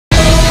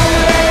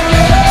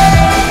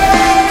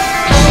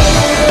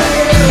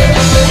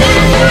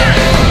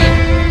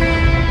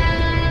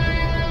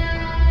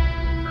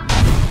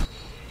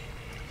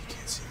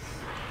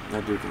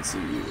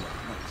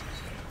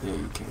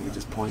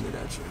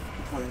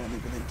pointing at me,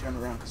 but then he turned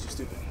around because you're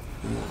stupid.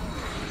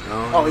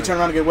 Oh, he turned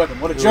around to get a weapon.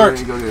 What a jerk!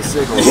 Go to a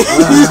sickle.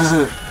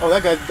 Oh,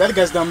 that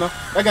guy's dumb though.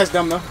 That guy's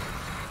dumb though.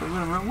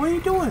 What are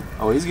you doing?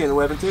 Oh, he's getting a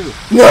weapon too.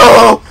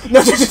 No!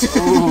 No!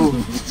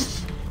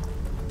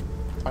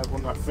 I will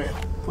not fail.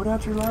 Put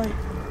out your light.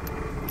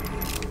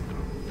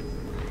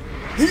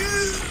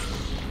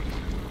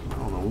 I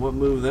don't know what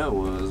move that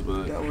was,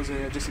 but that was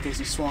just in case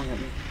he swung at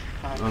me.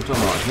 I'm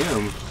talking about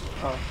him.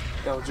 Oh,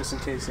 that was just in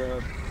case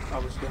I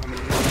was behind me.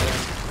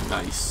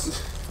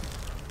 Nice.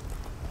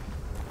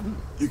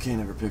 You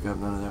can't ever pick up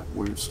none of that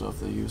weird stuff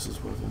they use as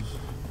weapons.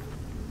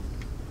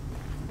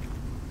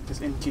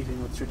 Just in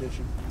keeping with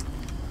tradition.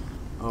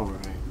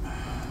 Alright.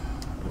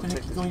 What the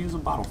heck are you going to use a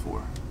bottle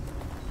for?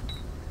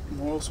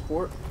 Moral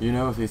support? You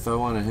know, if you throw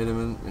one and hit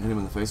him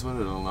in the face with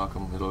it, it'll knock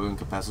him, it'll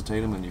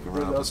incapacitate him, and you can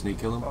run up and sneak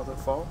kill him. Oh, they'll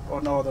fall? Oh,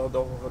 no, they'll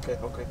okay.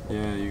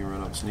 Yeah, you can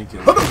run up and sneak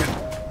kill him.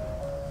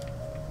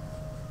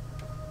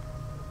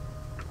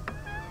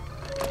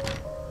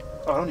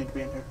 Oh, I don't need to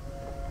be in here.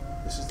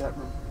 This is that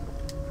room.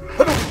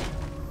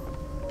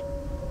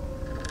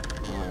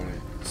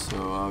 Alright,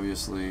 so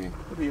obviously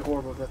it'd be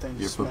horrible if that thing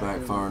you're just put back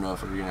me. far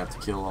enough or you're going to have to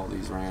kill all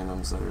these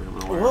randoms that are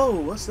everywhere. Whoa,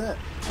 what's that?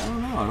 I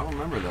don't know, I don't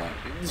remember that.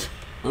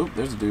 Oop,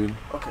 there's a dude.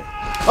 Okay.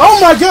 Oh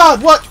my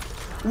god, what?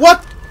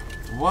 What?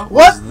 What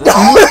was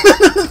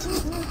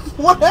that?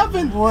 What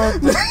happened?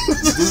 What? Did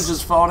dude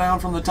just fall down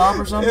from the top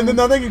or something? And then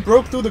I think he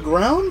broke through the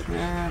ground?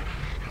 Yeah,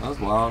 that was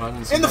wild. I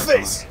didn't see in the that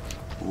face!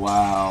 coming.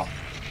 Wow.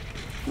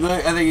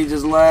 Look, I think he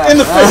just laughed. In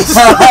the face!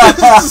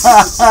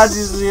 Did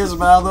you see his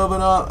mouth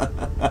open up?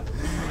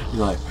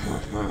 You're like...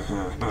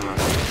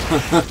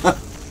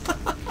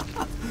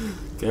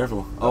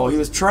 Careful. Oh, he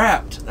was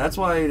trapped. That's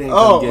why he didn't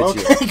come get you. Oh,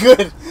 okay,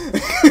 good.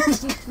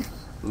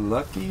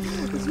 Lucky.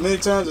 As many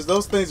times as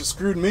those things have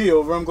screwed me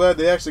over, I'm glad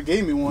they actually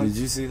gave me one. Did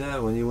you see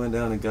that? When you went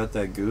down and got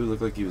that goo, it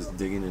looked like he was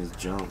digging in his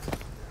junk.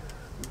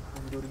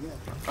 Let me do it again.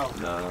 Oh.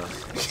 Nah.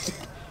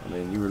 I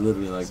mean, you were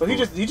literally like... So he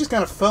just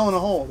kind of fell in a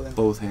hole then.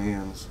 Both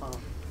hands. Oh.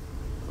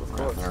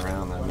 Wrapping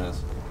around that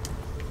mess.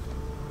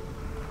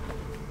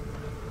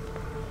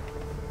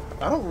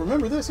 I don't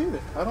remember this either.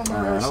 I don't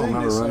remember I don't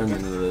remember this running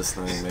into this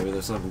thing. Maybe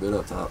there's something good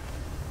up top.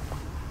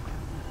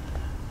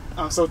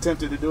 I'm so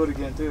tempted to do it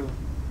again too.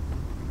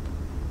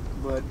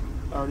 But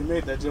I already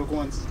made that joke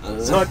once.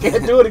 So I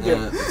can't do it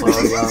again. It's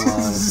already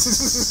online.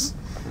 There's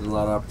a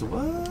lot of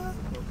what?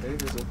 Okay,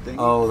 there's a thing.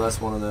 Oh, that's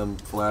one of them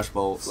flash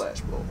bolts. Flash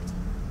bolt.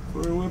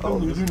 For a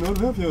weapon you do not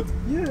have yet.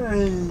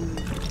 Yay!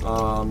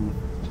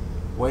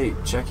 Wait,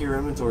 check your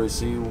inventory,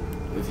 see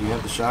if you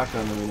have the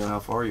shotgun, then we know how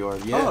far you are.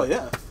 Yeah. Oh,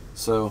 yeah.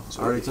 So,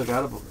 I already took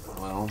out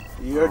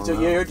you already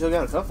took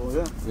out a couple,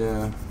 yeah.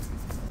 Yeah.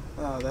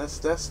 Oh, that's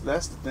the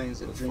things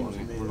that dreams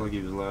you made. Looked like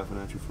he was laughing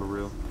at you for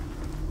real.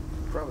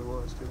 Probably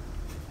was, too.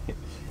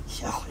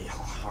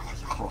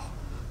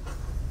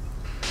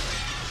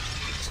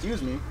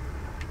 Excuse me.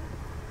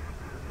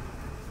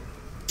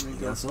 You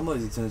got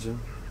somebody's attention.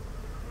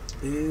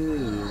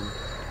 Ew.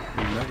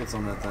 The nuggets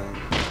on that thing.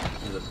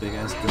 There's a big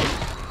ass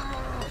gun.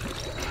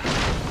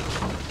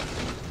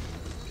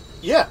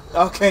 Yeah,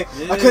 okay.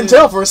 Yeah. I couldn't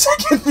tell for a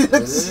second. It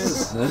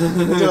is.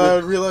 Until I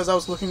realized I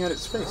was looking at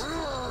its face.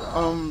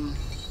 I'm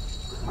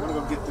gonna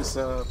go get this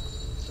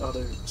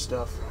other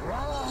stuff.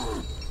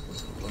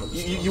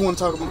 You want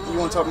to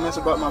talk mess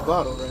about my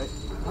bottle, right?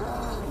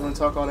 You want to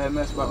talk all that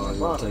mess about my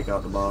bottle? Take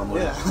out the bottom.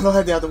 Yeah, I don't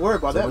have to worry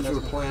about that. What you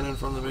were planning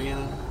from the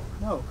beginning?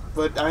 No,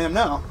 but I am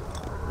now.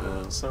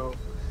 Yeah. So.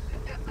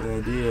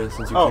 Good idea,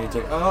 since you can't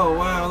take. Oh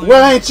wow.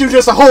 Well, ain't you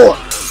just a whore?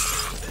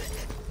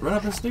 Run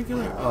up and sneak in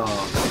there.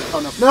 Oh. Oh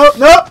no!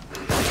 No!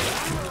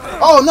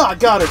 Oh no! I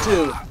got her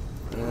too.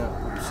 Yeah,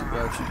 she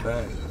got you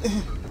back.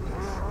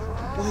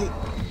 Wait.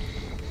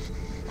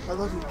 I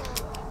love you.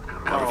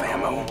 Out of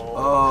ammo.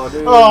 Oh,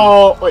 dude.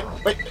 Oh, wait.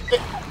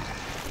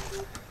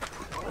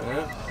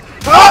 Yeah.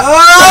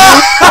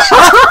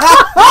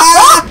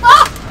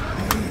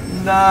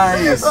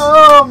 Nice.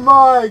 Oh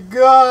my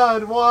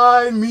God!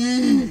 Why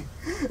me?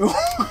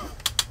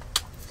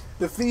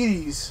 The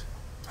fees.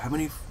 How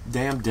many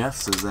damn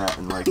deaths is that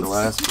in like the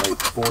last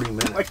 40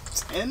 minutes? Like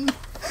 10?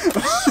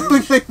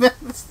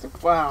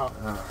 Wow.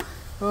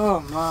 Oh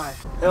my.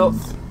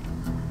 Health.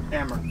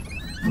 Hammer.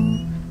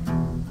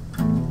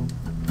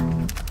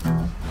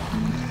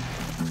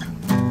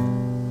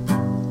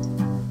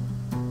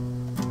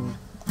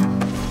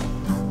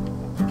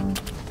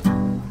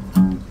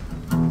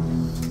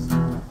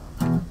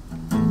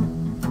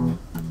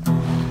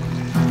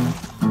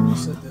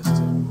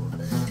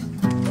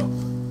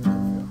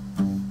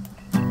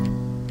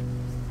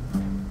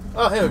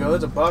 Oh, here we go.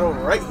 There's a bottle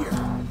right here.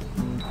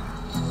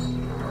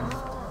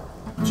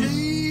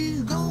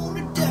 Jay's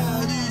gonna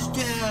die this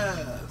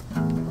time.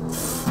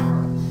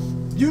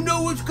 You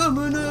know what's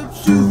coming up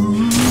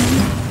soon.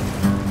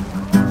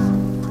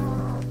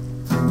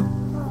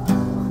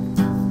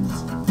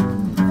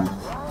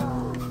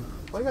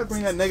 Why you gotta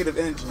bring that negative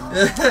energy?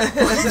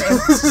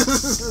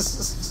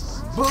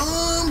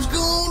 Bomb's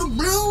gonna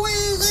blow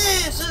his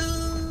ass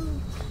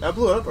up. I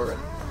blew it up already.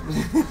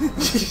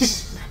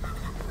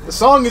 The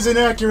song is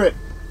inaccurate.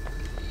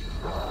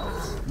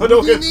 But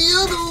okay. And the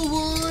other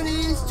one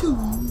is 2.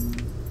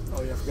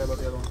 Oh yeah, I forgot about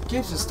the other one.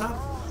 Gibson, stop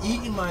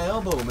eating my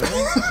elbow,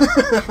 man.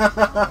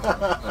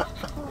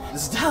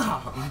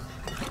 Stop.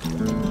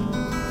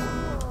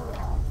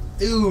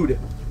 Dude.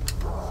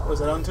 Was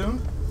that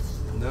untuned?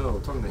 No,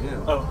 I'm talking to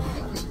him. Oh.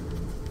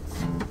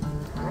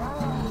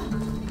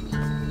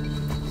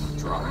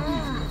 Drop.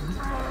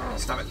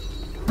 Stop it.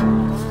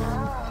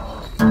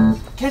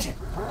 Catch it.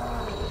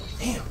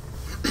 Damn.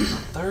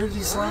 30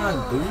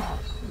 slime, dude.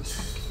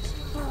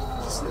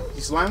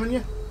 He's sliming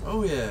you?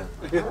 Oh, yeah.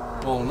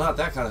 Well, not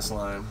that kind of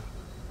slime.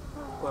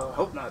 Well, I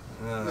hope not.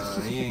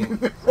 He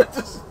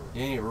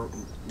ain't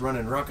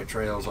running rocket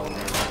trails on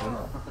there.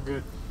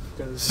 Good.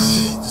 Because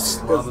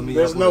Slobbing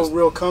there's no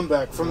real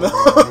comeback from that.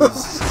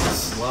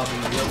 Slobbing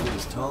me up with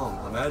his tongue.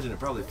 I imagine it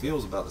probably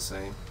feels about the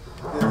same.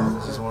 Yeah.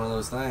 It's just one of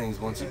those things.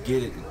 Once you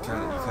get it, you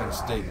kind of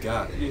stay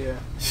got it. Yeah.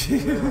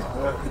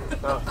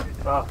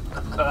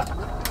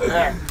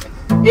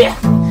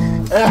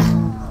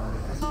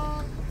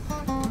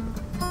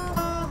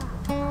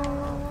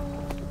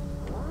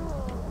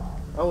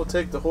 I will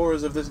take the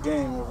horrors of this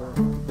game over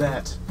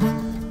that.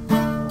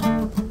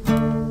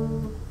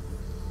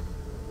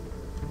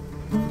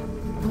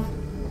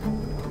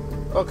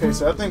 Okay,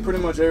 so I think pretty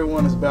much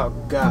everyone is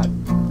about God.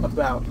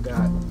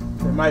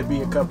 There might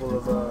be a couple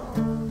of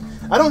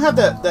I don't have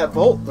that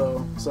bolt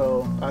though,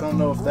 so I don't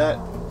know if that.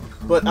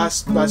 But I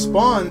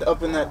spawned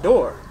up in that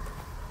door,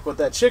 but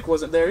that chick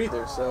wasn't there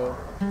either, so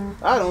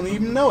I don't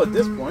even know at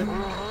this point.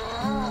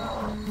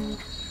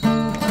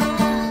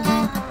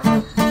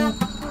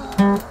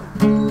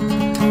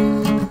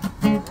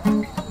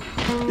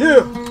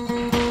 Yeah.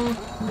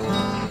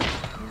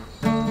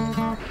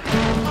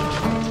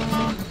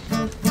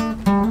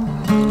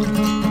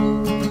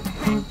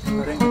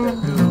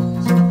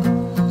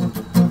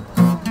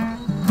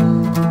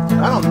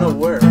 I don't know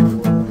where.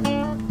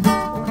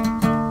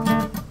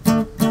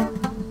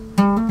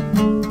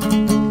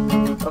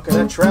 Okay,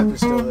 that trap is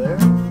still there.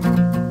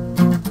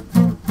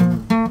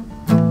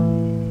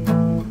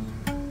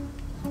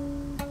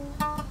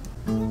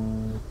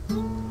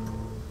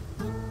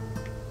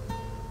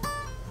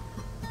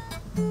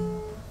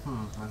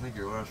 I think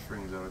your last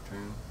string's out of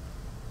tune.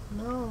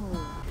 No.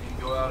 You can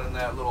go out in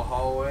that little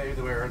hallway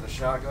where the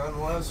shotgun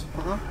was.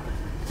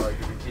 Like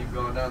if you keep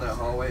going down that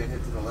hallway and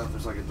hit to the left,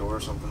 there's like a door or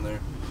something there.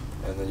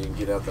 And then you can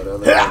get out that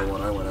other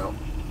one I went out.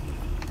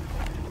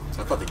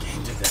 I thought the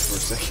game did that for a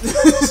second.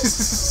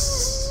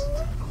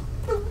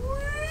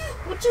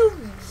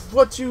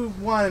 What you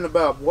whining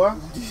about, boy?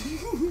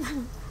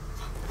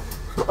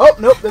 Oh,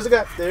 nope, there's a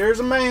guy. There's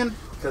a man.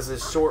 Because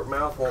his short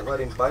mouth won't let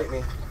him bite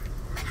me.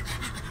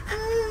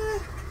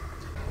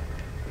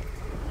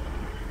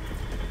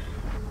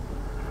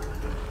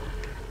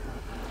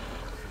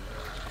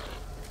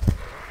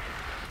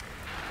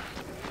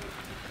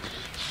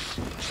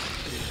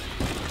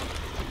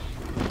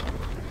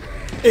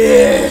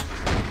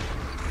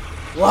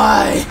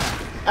 Why?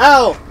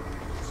 Ow!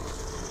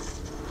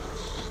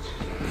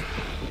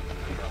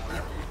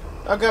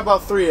 I got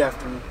about 3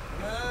 after me.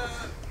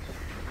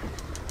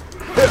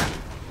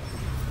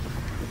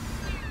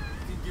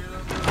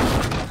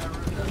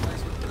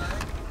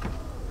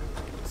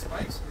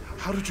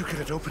 How did you get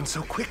it open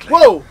so quickly?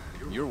 Whoa!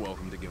 You're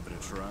welcome to give it a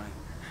try.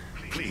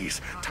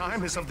 Please,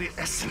 time is of the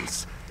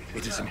essence.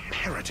 It is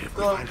imperative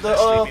we The find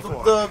Leslie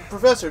before the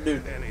professor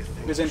dude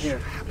anything is in here.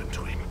 happened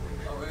to him.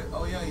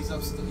 Oh yeah, he's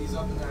up in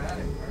the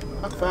attic.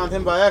 I found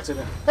him by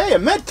accident. Hey, a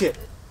med kit.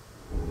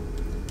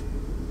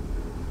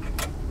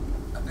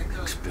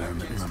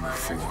 Experiment number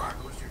 4.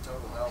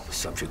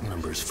 Subject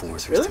numbers 4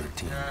 through Really?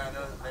 13.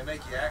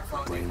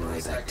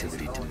 Brainwave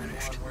activity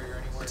diminished,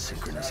 but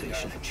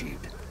synchronization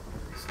achieved.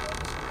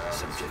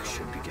 Subjects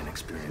should begin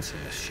experiencing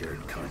a shared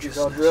He's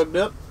all consciousness. drugged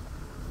up.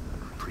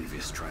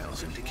 Previous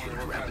trials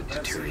indicated rapid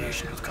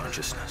deterioration of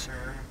consciousness.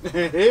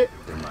 Okay,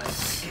 Their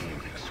minds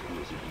became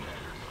exquisite.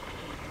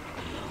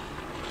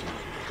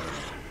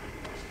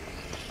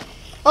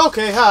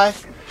 hi.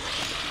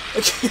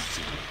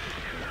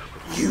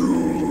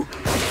 You.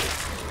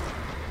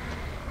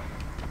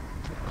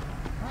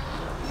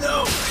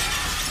 No.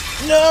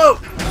 No.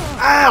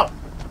 Ow.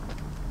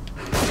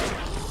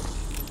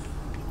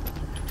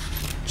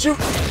 Shoot.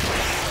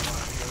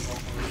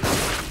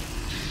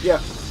 Yeah.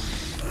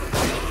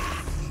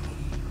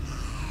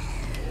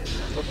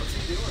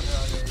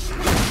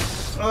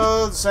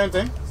 The same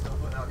thing.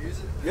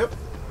 Yep.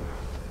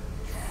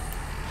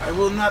 I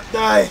will not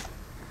die.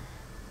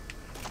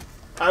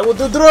 I will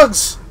do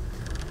drugs.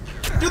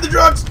 Do the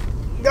drugs.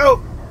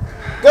 Go.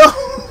 Go.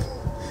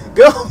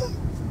 Go.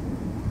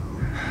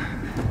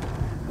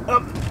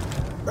 Up.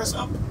 Press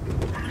up.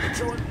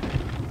 Control it.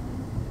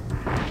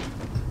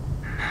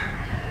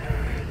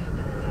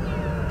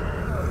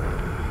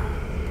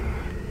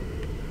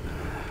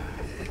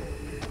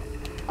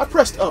 I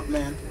pressed up,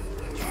 man.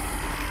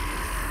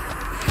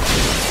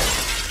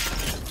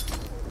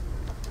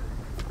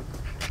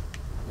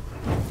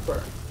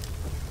 Burn.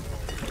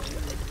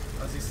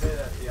 Does he say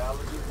that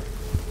theology?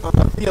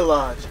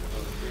 Theology.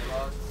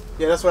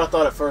 Yeah, that's what I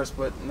thought at first,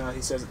 but no,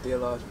 he says it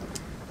theology.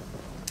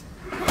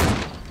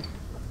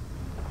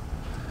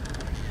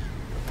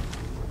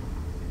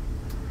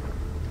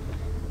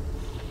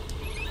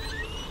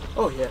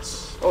 Oh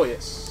yes. Oh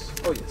yes.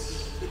 Oh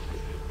yes.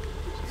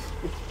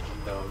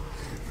 No.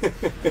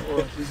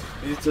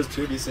 He's just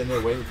should be sitting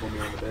there waiting for me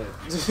on the bed.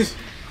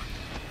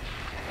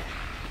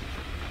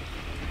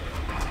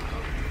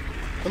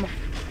 Come on.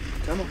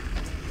 Come on.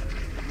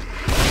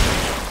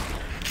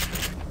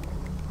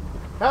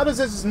 How does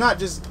this not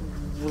just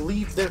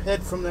relieve their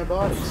head from their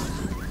bodies?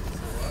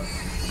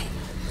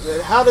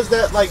 How does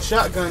that, like,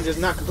 shotgun just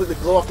not completely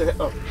blow off their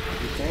head? Oh.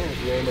 You can if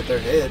you aim at their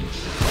head.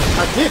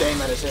 I did aim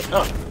at his head.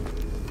 Oh.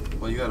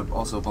 Well, you gotta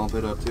also bump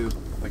it up too,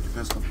 like your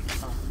pistol.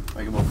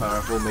 Make it more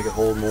powerful, make it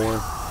hold more,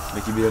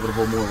 make you be able to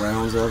hold more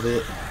rounds of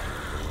it.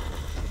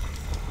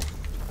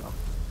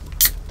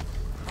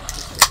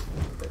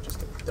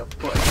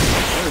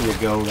 There you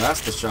go,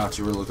 that's the shot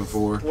you were looking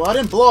for. Well, I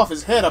didn't blow off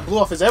his head, I blew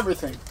off his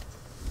everything.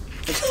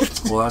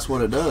 Well, that's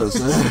what it does.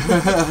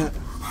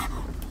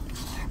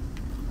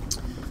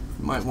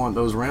 You might want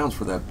those rounds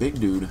for that big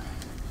dude.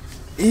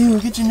 Ew,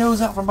 get your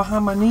nose out from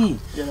behind my knee.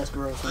 Yeah, that's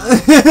gross.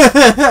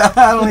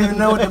 I don't even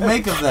know what to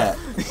make of that.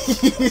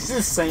 He's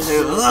just saying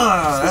it.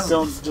 That's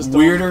just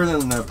weirder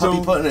than the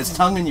puppy putting its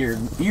tongue in your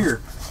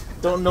ear.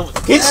 Don't know.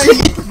 Get she?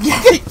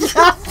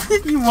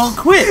 You won't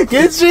quit.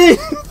 Get she?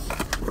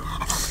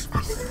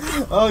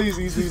 Oh,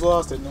 he's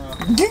lost it now.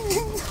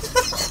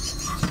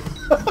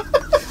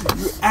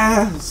 You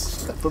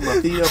ass. I put my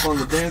feet up on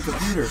the damn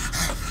computer.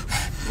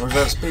 Where's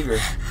that speaker?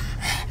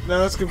 No,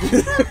 that's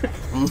computer.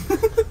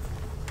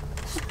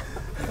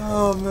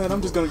 Oh man,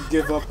 I'm just gonna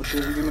give up with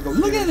this. I'm gonna go.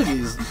 Look at him,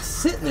 he's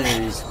sitting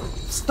there, he's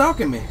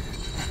stalking me.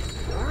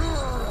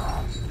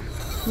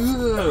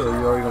 You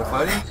already gonna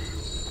fight him?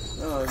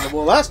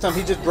 Well, last time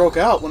he just broke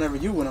out whenever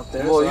you went up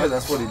there. Well, so yeah,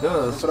 that's what he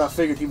does. That's what I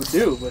figured he would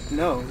do, but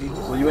no.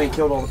 Well, you ain't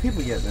killed all the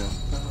people yet, then.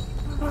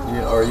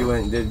 Or you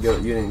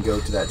didn't go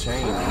to that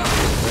chain.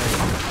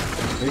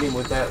 Hit him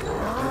with that.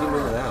 Hit him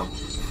with it now.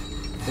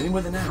 Hit him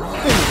with it now.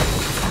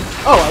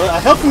 Oh, I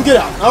helped him get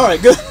out. All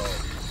right, good.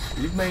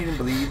 You've made him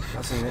bleed.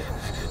 I've seen it.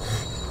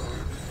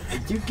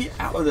 You get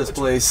out of this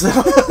place.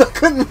 I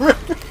couldn't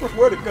remember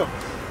where to go.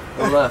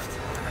 Go left.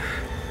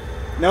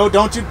 No,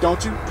 don't you.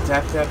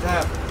 Tap, tap,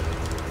 tap.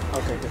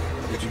 Okay, good.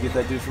 Did you get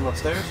that dude from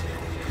upstairs?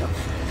 No.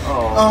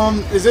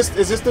 Oh. Is this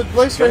the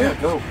place right here?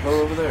 Go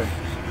over there.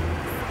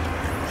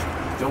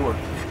 Door.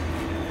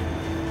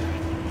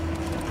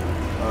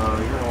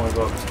 You're gonna want to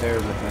go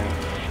upstairs, I think.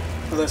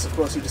 Unless, of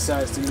course, he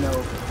decides to,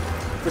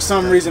 for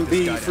some reason,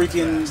 be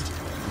freaking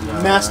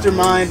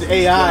mastermind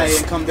AI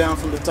and come down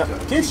from the top.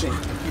 Kitchen.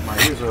 Keep my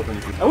ears open.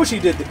 I wish he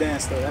did the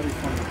dance though. That'd be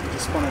fun. He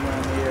just spun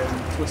around the air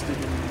and twisted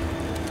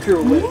and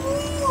pirouette.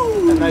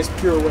 A nice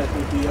pirouette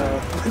would be.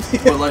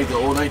 But like the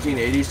old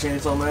 1980s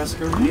Chainsaw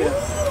Massacre. Yeah.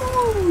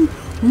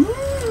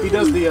 He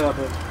does the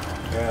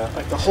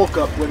like the Hulk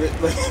up with it.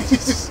 Like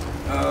just.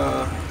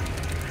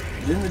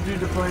 Didn't the dude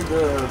that played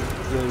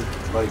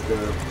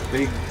the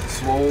big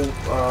swole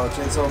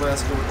Chainsaw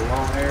Massacre with the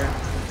long hair?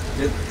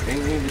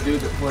 Ain't he the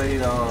dude that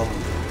played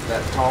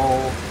that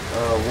tall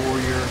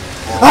warrior?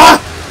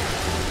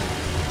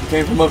 He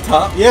came from up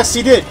top? Yes,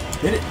 he did.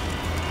 Hit it.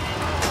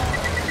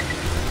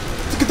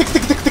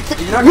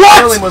 You're not gonna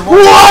kill him with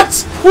what?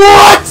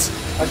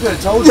 I could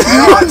have told you.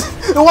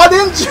 Why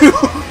didn't you?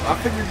 I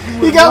figured you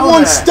would. He got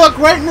one stuck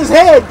right in his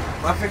head.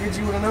 I figured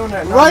you would have known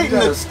that. No, right you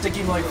gotta stick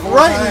him like 4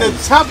 right times. in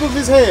the top of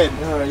his head.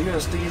 You gotta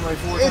stick him like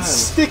 4 It's times.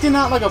 sticking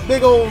out like a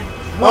big old.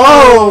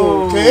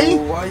 Whoa, okay.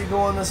 Why are you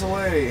going this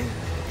way?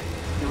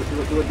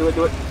 Do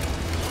it.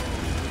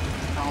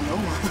 I don't know.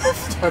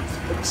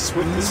 I just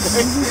went this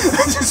way. I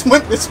just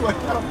went this way.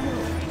 I don't know.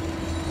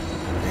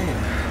 Man.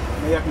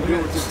 Maybe I can do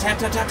it with just tap.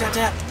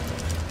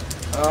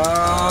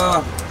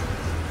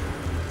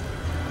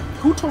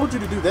 Who told you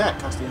to do that,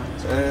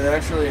 Castellanos? It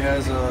actually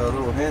has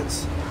little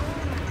hints.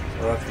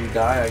 So after you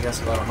die, I guess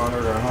about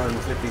 100 or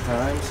 150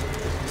 times,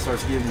 it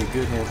starts giving you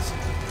good hints.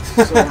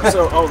 Good.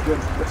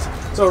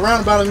 So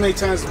around about as many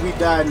times as we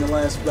died in the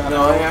last battle.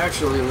 No, I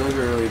actually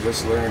literally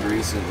just learned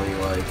recently,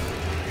 like,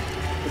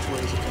 which way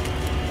is it coming?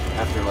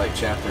 after like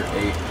chapter 8,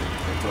 they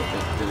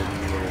did a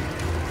new little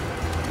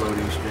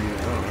loading screen. I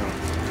don't know.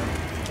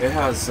 It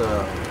has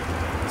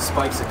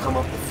spikes that come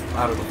up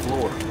out of the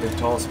floor, big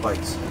tall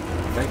spikes.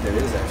 I think that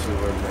is actually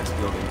where the next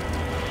building,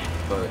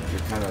 but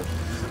you're kind of.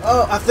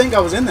 Oh, I think I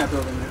was in that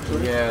building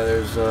actually. Yeah,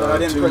 there's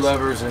 2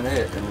 levers in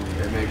it, and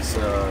it makes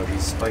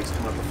these spikes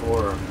come up the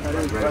floor. I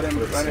didn't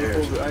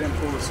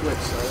pull the switch.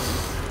 So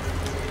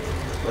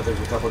but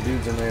there's a couple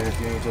dudes in there, and if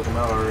you ain't took them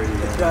out already,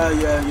 then...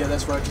 yeah,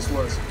 that's where I just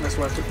was. That's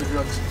where I took the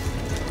drugs.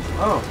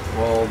 Oh,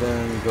 well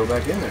then go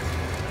back in there.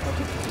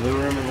 Okay.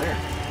 Lure him in there.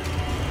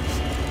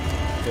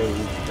 Because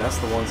that's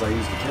the ones I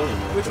used to kill him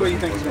with. Which way do you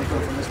think he's going to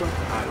come from? This way?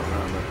 I don't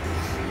know, but...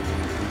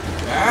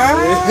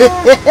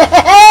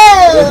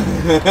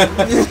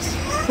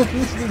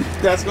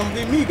 That's going to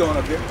be me going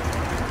up here.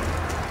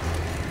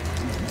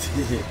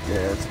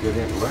 Yeah, it's good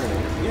in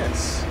learning.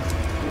 Yes.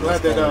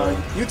 glad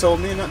that you told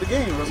me and not the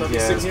game, or else I'd be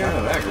sitting here kind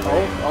of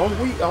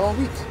aggravating. all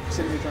week,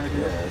 sitting here trying to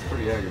do it. Yeah, it's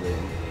pretty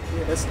aggravating.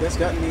 Yeah, that's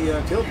gotten me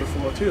killed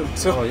before too.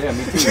 So. Oh yeah,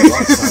 me too.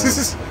 Lots of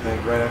times. I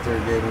think right after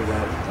it gave me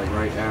that, like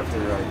right after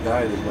I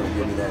died, it was going to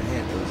give me that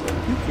hint. It was like,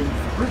 you can,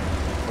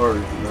 or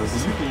you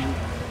can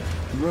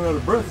run out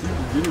of breath. You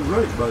can get it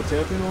right by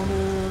tapping on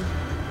the.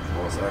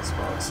 Well, it's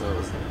Xbox, so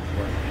it's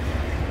like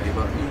A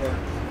button. Yeah.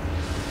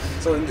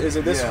 So is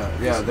it this?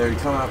 Yeah. There you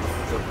come out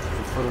the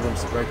foot of them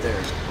right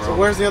there. So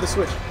where's the other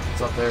switch?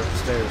 It's up there at the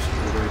stairs,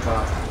 at the very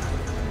top.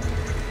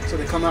 So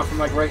they come out from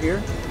like right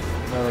here?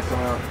 No, they come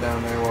out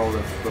down there while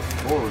the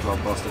floor was all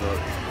busted up.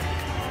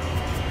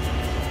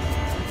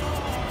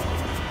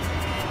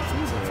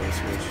 There's another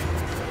switch.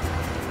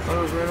 I thought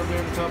it was right up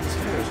there at the top of the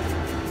stairs.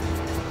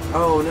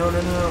 Oh, no.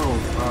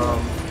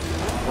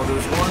 Well,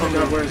 there's one. Oh,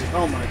 God, where is he?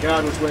 Oh, my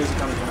God, which way is he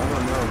coming from? I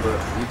don't know, but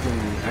you can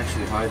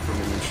actually hide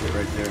from him and shit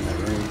right there in that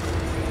room.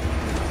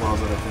 In the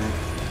closet, I think.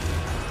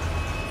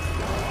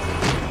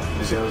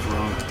 Maybe I was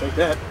wrong. Take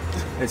that.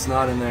 It's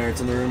not in there.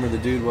 It's in the room where the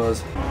dude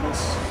was.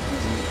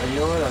 And you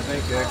know what? I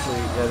think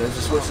actually, yeah, there's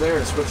a switch there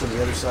and a switch on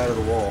the other side of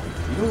the wall.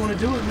 You don't want to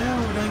do it now.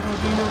 It ain't going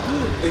to do no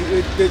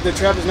good. The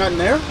trap is not in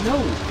there?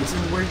 No, it's in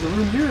where the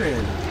room you're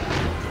in.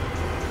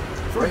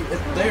 Right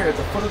there at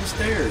the foot of the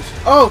stairs.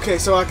 Oh, okay,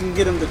 so I can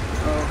get him to...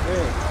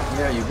 Okay.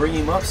 Yeah, you bring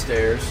him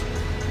upstairs,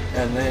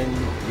 and then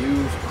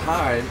you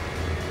hide,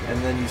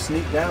 and then you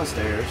sneak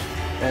downstairs,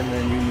 and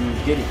then you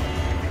get him.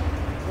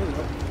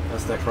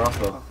 That's that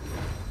crossbow.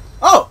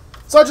 Oh!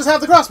 So I just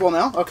have the crossbow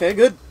now. Okay,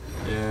 good.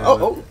 Yeah.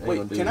 Oh,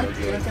 wait, can I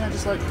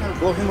just like kind of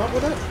blow him up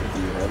with that? Do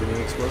you have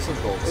any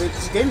explosive bolts? It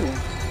just gave me one.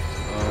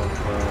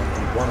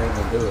 One ain't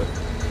gonna do it.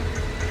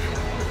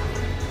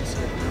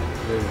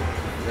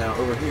 Now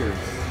over here,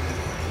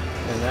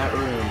 in that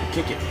room,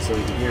 kick it so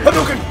you can hear it.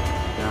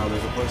 Now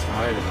there's a place to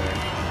hide in there.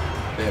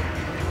 There.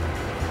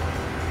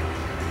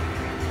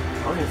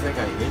 I don't even think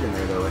I hid in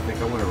there though. I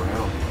think I went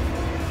around.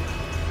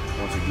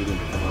 Once you get him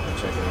to come up and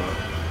check it out.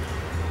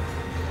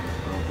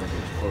 I don't think it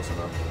was close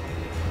enough.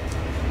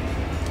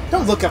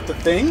 Don't look up the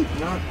thing.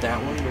 Not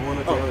that one, the one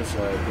at the other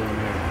side, down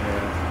there.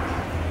 Yeah.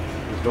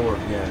 The door,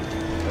 yeah.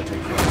 That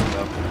takes you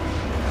up.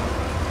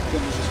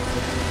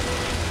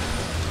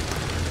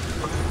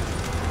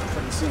 I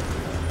can see him.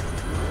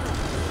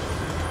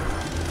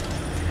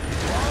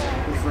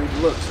 I'm afraid to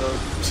look, so...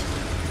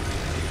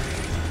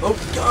 Oh,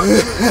 God!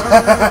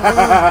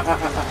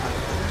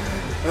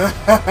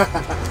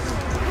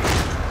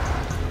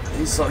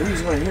 He's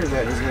going to hear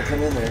that. He's going to come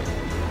in there.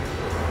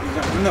 He's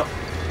not, no.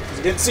 Because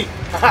he didn't see.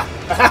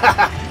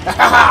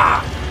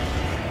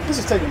 This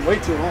is taking way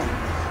too long.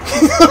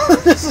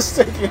 This is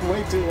taking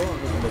way too long.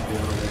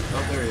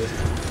 Oh, there he is.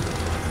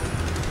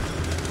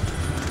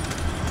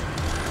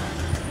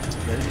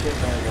 Let him get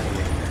back out of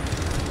here.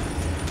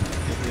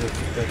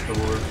 Kick that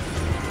door.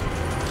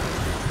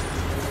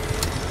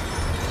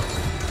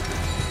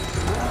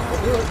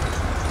 I'll do it.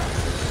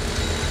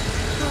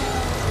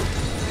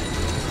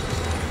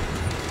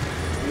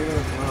 You're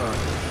gonna come on.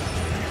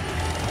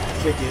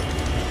 Kick it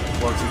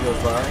once he goes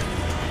by.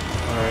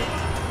 Alright,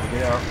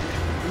 get out.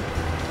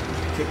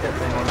 Kick that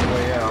thing on the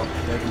way out.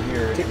 They can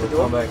hear it. He'll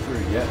come back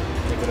through. Yeah,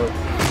 kick it open.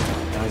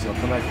 Now he's gonna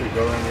come back through.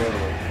 Go around the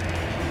other way.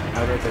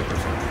 Hide right there for a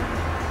second.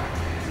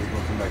 He's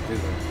gonna come back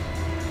through there.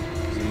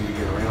 Because you need to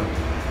get around him.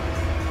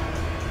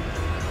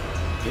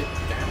 Get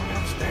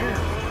downstairs.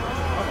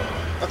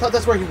 I thought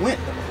that's where he went.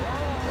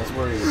 That's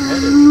where he was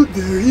headed.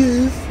 There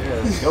he is.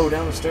 Yeah, go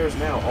down the stairs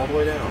now, all the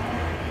way down.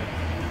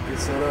 Get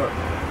set up.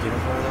 Get in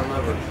front of that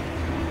lever.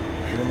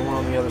 Get him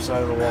on the other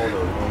side of the wall,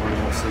 though. The one where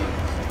you don't see.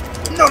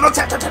 No,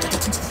 tap. Alright, yeah,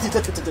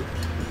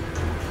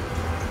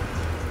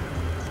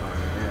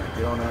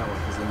 get on that one,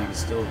 because then you can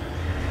still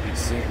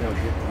see him. No,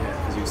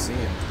 because you see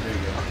him. There you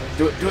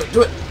go.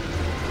 Do it.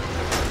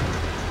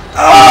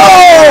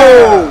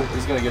 Oh!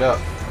 He's gonna get up.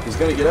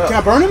 Can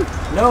I burn him?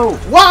 No!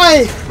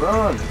 Why?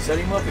 Run! Set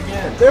him up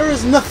again. There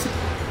is nothing.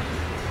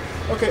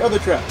 Okay, other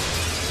trap.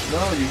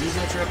 No, you use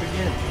that trap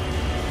again.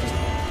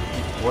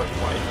 What?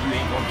 Why? You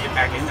ain't gonna get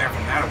back in there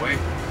from that away.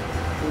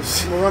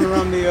 We'll run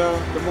around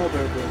the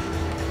mulberry bush.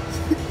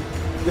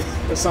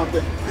 Or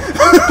something.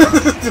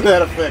 To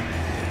that effect.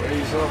 Where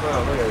yourself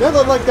out? Look at That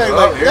looked like that.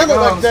 Oh, That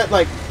looked like that.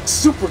 Like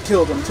super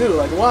killed him too.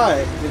 Like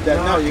why did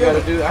that not? You kill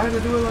gotta him? do. I had to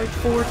do it like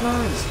 4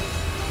 times.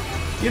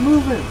 Get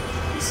moving.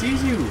 He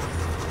sees you.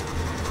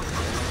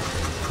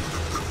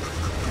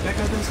 Back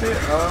up and stay.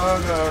 Oh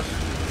gosh.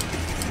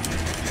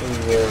 This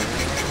is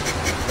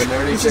the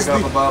nerdy chick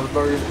off of Bob's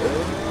Burgers.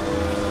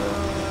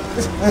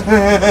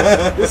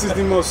 This is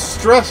the most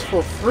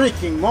stressful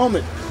freaking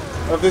moment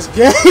of this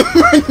game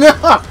right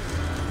now.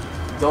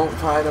 Don't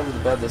hide under the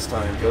bed this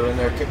time. Go in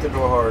there, kick the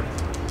door hard.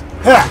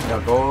 Ha! Now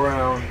go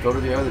around, go to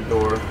the other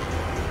door.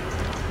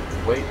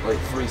 Wait like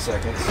 3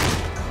 seconds.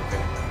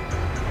 Okay.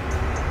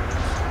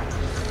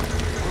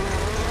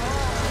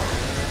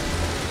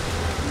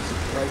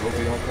 I hope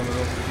you don't come to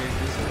those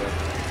cages.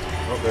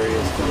 Oh, there he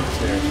is. Come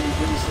upstairs.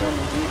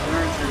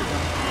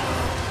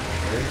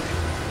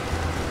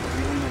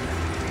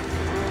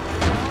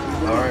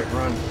 Alright,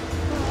 run.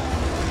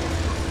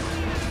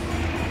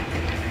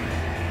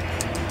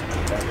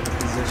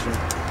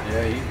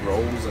 he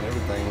rolls and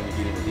everything when you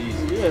get into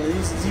these. Yeah,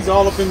 he's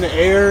all up in the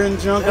air and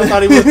junk. I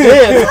thought he was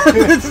dead.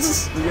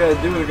 You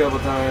gotta do it a couple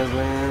times,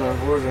 man,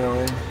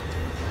 unfortunately.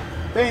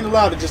 They ain't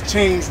allowed to just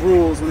change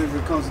rules whenever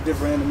it comes to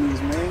different enemies,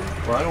 man.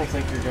 Well, I don't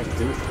think you're gonna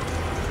do it.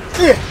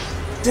 Yeah.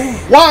 Damn.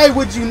 Why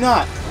would you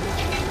not?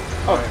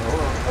 Oh, Alright,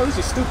 hold on. oh, this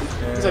is stupid.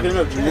 Yeah. It's like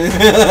another jam.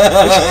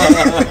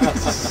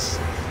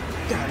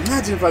 God,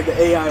 imagine if like the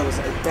AI was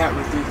like that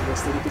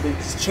ridiculous that it could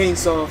just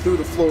chainsaw through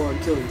the floor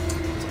and kill you.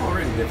 It's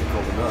already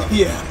difficult enough.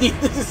 Yeah.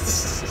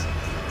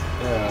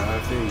 Yeah, I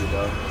feel you,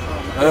 dog.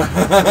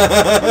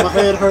 My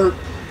head hurt.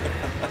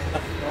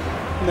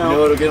 You know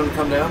what'll get him to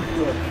come down?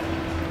 Yeah.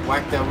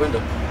 Whack that window.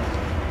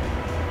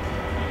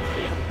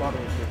 Bottom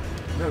of it.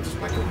 No, just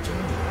whack the window.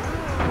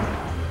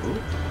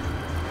 Ooh.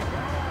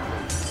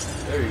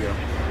 There you go.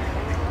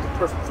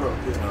 Perfect throw.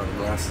 Yeah. No, the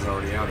glass is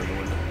already out of the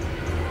window.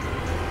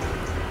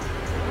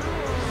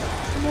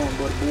 Come on,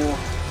 buddy boy.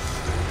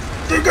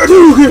 They got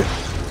you here.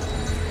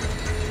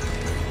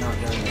 Not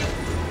done yet.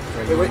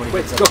 Wait, When he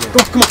wait, gets go, up here.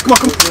 come on, come on,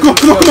 come on,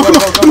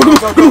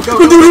 Go.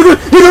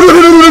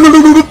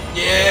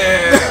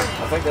 Yeah!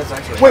 I think that's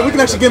actually. Wait, we can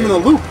actually get him in a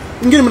loop. We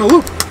can get him in a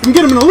loop. We can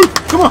get him in a loop.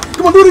 Come on,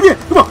 do it again.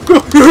 Come on.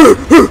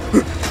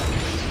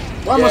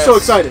 Why am I so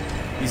excited?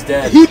 He's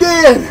dead. He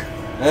dead.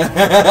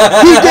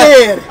 He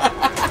dead.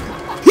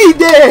 He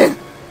dead.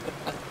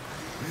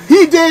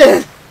 He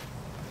dead.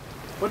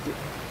 What the?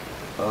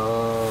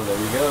 Oh, there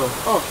you go.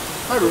 Oh,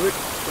 hi, Rubik.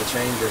 The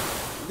changer.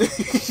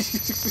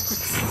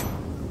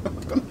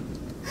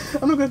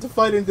 I'm not going to have to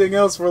fight anything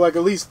else for like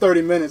at least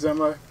 30 minutes,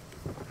 am I?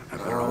 I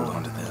better hold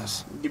on to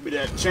this. Give me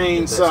that Get that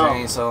chainsaw.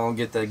 chainsaw and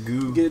get that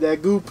goo. Get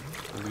that goop.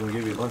 He's gonna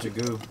give you a bunch of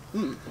goo.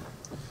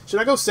 Should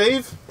I go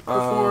save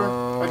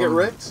before I get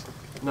wrecked?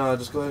 No,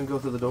 just go ahead and go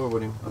through the door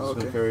with him. I'm just Okay.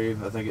 gonna carry you.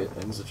 I think it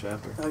ends the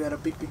chapter. I got a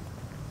pee pee.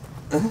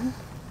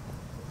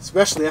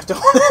 Especially after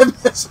all that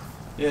mess.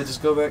 Yeah,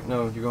 just go back.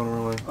 No, you're going the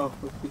wrong way. Oh,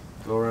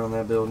 Go around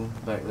that building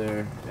back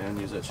there and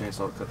use that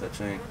chainsaw to cut that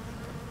chain.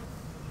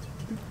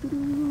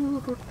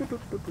 look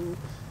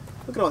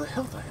at all the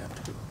health I have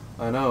to do.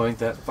 I know, ain't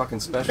that fucking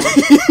special?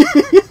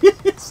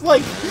 It's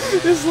like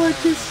it's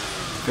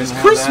Couldn't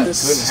have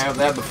Christmas. that. Couldn't have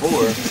that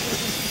before.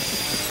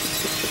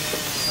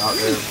 Out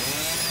there,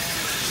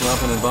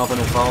 slumping and bumping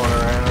and falling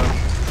around.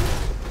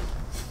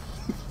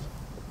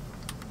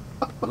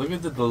 Look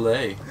at the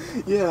delay.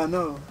 Yeah, I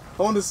know.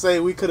 I want to say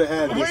we could have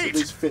had this at Wait!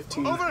 least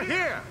 15 Over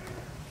here!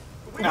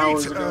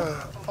 hours Wait,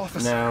 ago.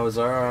 officer. Now, is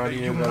our audio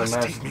You gonna must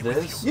match take me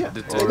this? Yeah, Or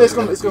it's is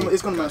gonna it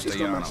match. be- It's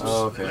gonna match.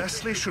 Oh, okay.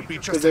 Leslie should be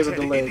just there's a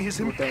ahead. delay It is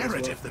with that as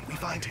imperative well. that we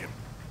find him.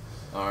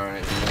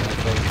 Alright, yeah, I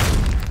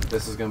think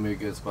this is gonna be a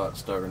good spot to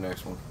start our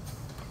next one.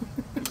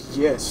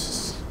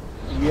 Yes.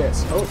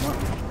 Yes. Oh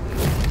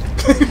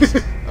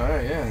my.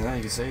 Alright, yeah, now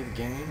you can save the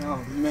game.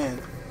 Oh man.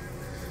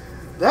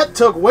 That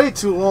took way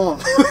too long.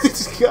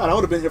 God, I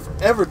would have been here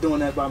forever doing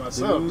that by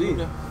myself. Dude,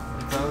 Dude.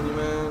 I'm telling you,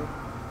 man,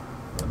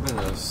 I've been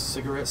a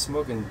cigarette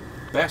smoking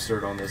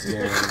bastard on this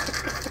game.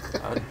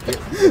 I'd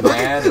get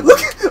mad. And,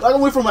 Look, I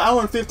went from 1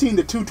 hour and 15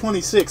 to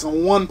 2:26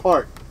 on one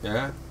part.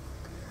 yeah,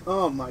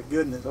 Oh my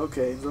goodness.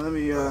 Okay, so let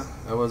me. that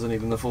wasn't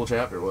even the full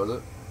chapter, was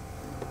it?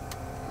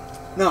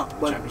 No, The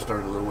but chapter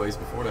started a little ways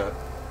before that.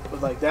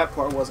 like that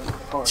part wasn't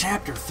hard.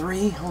 Chapter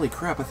 3? Holy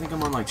crap, I think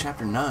I'm on like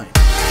chapter 9.